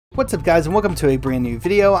What's up guys, and welcome to a brand new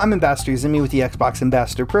video. I'm Ambassador Zimmy with the Xbox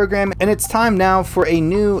Ambassador Program, and it's time now for a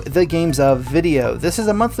new The Games Of video. This is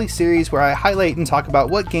a monthly series where I highlight and talk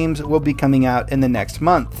about what games will be coming out in the next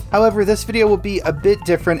month. However, this video will be a bit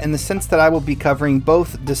different in the sense that I will be covering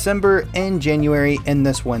both December and January in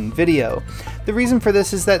this one video. The reason for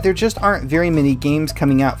this is that there just aren't very many games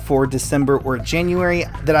coming out for December or January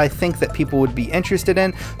that I think that people would be interested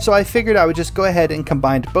in, so I figured I would just go ahead and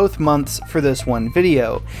combine both months for this one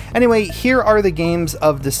video. Anyway, here are the games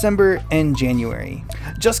of December and January.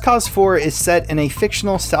 Just Cause 4 is set in a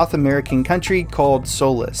fictional South American country called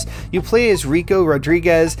Solis. You play as Rico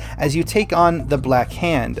Rodriguez as you take on the Black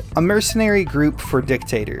Hand, a mercenary group for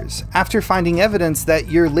dictators, after finding evidence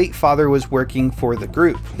that your late father was working for the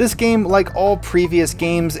group. This game, like all previous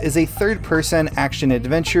games, is a third-person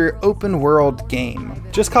action-adventure open-world game.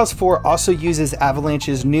 Just Cause 4 also uses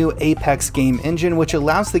Avalanche's new Apex game engine, which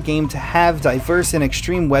allows the game to have diverse and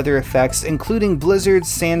extreme weather effects, including blizzards,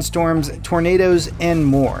 sandstorms, tornadoes, and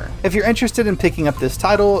more. If you're interested in picking up this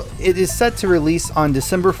title, it is set to release on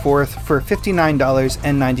December 4th for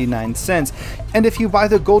 $59.99, and if you buy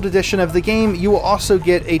the gold edition of the game, you will also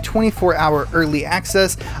get a 24-hour early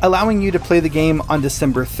access, allowing you to play the game on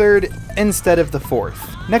December 3rd instead of the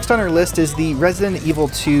 4th. Next on our list is the Resident Evil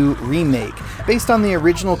 2 remake. Based on the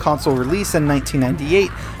original console release in 1998,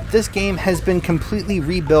 this game has been completely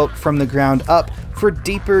rebuilt from the ground up for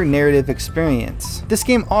deeper narrative experience. This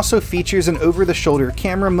game also features an over-the-shoulder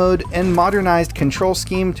camera mode and modernized control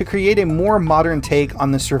scheme to create a more modern take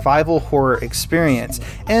on the survival horror experience,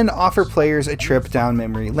 and offer players a trip down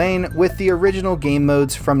memory lane with the original game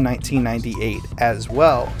modes from 1998 as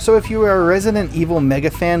well. So if you are a Resident Evil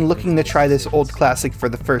mega fan looking to try this old classic for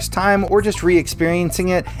the first time, or just re-experiencing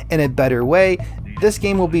it in a better way, this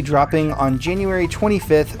game will be dropping on January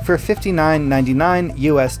 25th for $59.99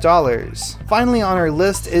 US. Finally on our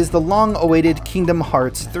list is the long-awaited Kingdom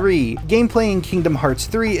Hearts 3. Gameplay in Kingdom Hearts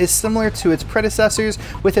 3 is similar to its predecessors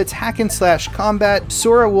with its hack-and-slash combat.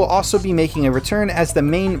 Sora will also be making a return as the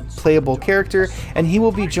main playable character, and he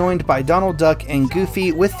will be joined by Donald Duck and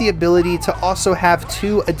Goofy, with the ability to also have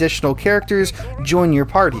 2 additional characters join your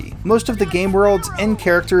party. Most of the game worlds and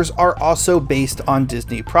characters are also based on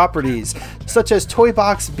Disney properties, such as Toy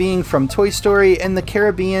Box being from Toy Story and the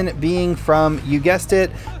Caribbean being from, you guessed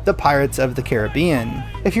it, the Pirates of the Caribbean.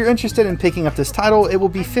 If you're interested in picking up this title, it will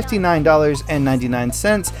be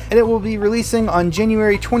 $59.99, and it will be releasing on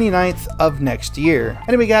January 29th of next year.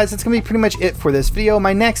 Anyway guys, that's gonna be pretty much it for this video.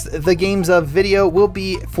 My next The Games Of video will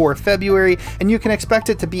be for February, and you can expect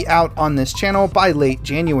it to be out on this channel by late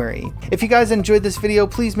January. If you guys enjoyed this video,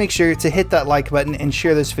 please make sure to hit that like button and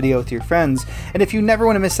share this video with your friends. And if you never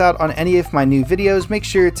want to miss out on any of my new videos, make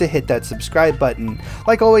sure to hit that subscribe button.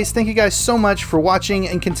 Like always, thank you guys so much for watching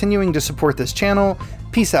and continuing to support this channel.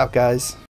 Peace out, guys.